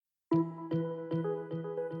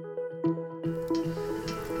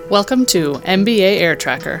Welcome to MBA Air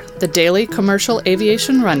Tracker, the daily commercial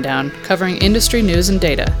aviation rundown covering industry news and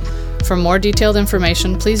data. For more detailed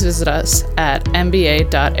information, please visit us at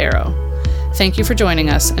mba.aero. Thank you for joining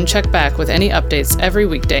us, and check back with any updates every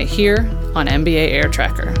weekday here on MBA Air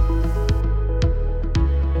Tracker.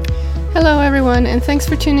 Hello everyone, and thanks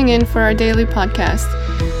for tuning in for our daily podcast.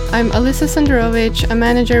 I'm Alisa Senderovic, a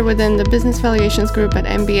manager within the Business Valuations Group at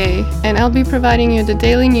MBA, and I'll be providing you the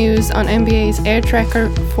daily news on MBA's Air Tracker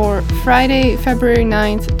for Friday, February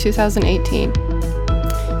 9th, 2018.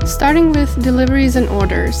 Starting with deliveries and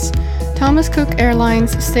orders. Thomas Cook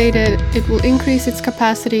Airlines stated it will increase its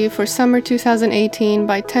capacity for summer 2018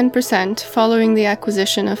 by 10% following the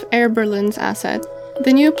acquisition of Air Berlin's asset.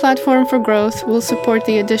 The new platform for growth will support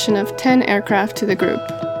the addition of 10 aircraft to the group.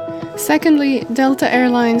 Secondly, Delta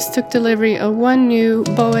Airlines took delivery of one new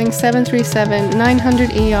Boeing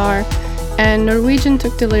 737-900ER, and Norwegian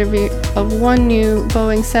took delivery of one new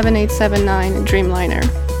Boeing 7879 Dreamliner.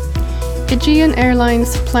 Aegean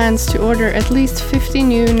Airlines plans to order at least 50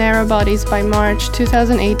 new narrow bodies by March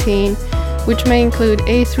 2018, which may include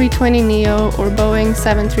A320neo or Boeing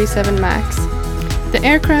 737 MAX. The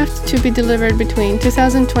aircraft to be delivered between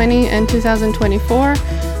 2020 and 2024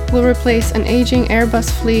 will replace an aging Airbus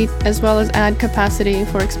fleet as well as add capacity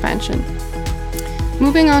for expansion.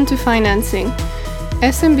 Moving on to financing.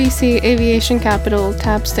 SMBC Aviation Capital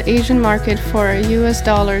taps the Asian market for a US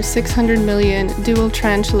 $600 million dual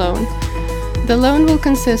tranche loan. The loan will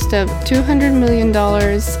consist of $200 million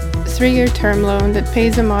 3-year term loan that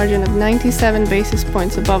pays a margin of 97 basis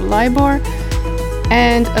points above LIBOR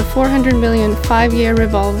and a $400 million 5-year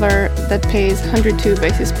revolver that pays 102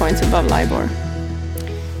 basis points above LIBOR.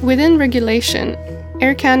 Within regulation,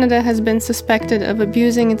 Air Canada has been suspected of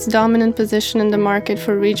abusing its dominant position in the market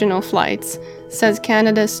for regional flights, says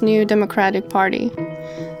Canada's New Democratic Party.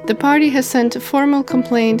 The party has sent a formal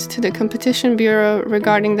complaint to the Competition Bureau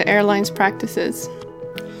regarding the airline's practices.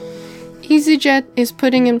 EasyJet is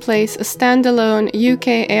putting in place a standalone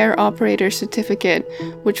UK Air Operator Certificate,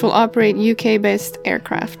 which will operate UK-based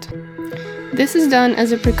aircraft. This is done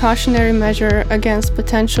as a precautionary measure against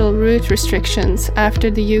potential route restrictions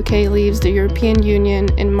after the UK leaves the European Union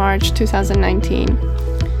in March 2019.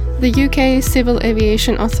 The UK Civil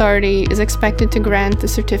Aviation Authority is expected to grant the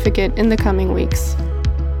certificate in the coming weeks.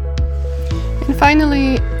 And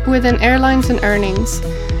finally, within airlines and earnings,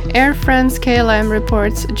 Air France KLM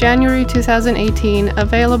reports January 2018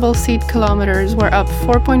 available seat kilometers were up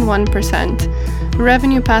 4.1%.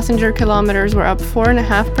 Revenue passenger kilometers were up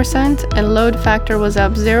 4.5%, and load factor was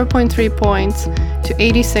up 0.3 points to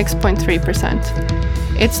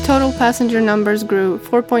 86.3%. Its total passenger numbers grew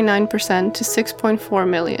 4.9% to 6.4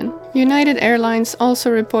 million. United Airlines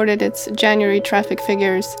also reported its January traffic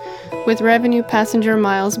figures, with revenue passenger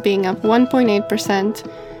miles being up 1.8%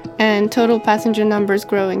 and total passenger numbers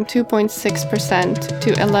growing 2.6%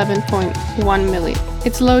 to 11.1 million.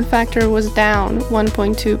 Its load factor was down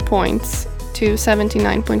 1.2 points to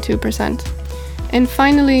 79.2%. And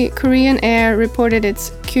finally, Korean Air reported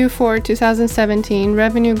its Q4 2017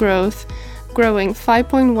 revenue growth, growing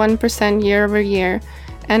 5.1% year over year,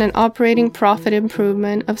 and an operating profit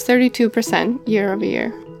improvement of 32% year over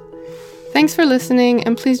year. Thanks for listening,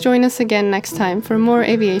 and please join us again next time for more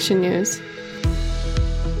aviation news.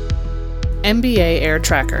 MBA Air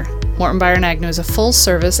Tracker. Morton Byron Agnew is a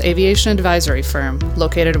full-service aviation advisory firm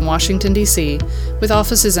located in Washington, D.C., with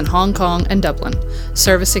offices in Hong Kong and Dublin,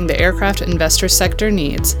 servicing the aircraft investor sector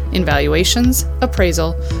needs in valuations,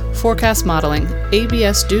 appraisal, forecast modeling,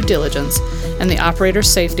 ABS due diligence, and the operator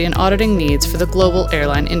safety and auditing needs for the global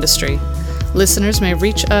airline industry. Listeners may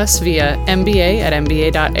reach us via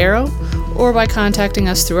mba@mba.aero or by contacting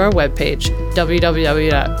us through our webpage,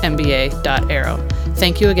 www.mba.aero.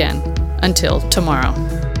 Thank you again. Until tomorrow.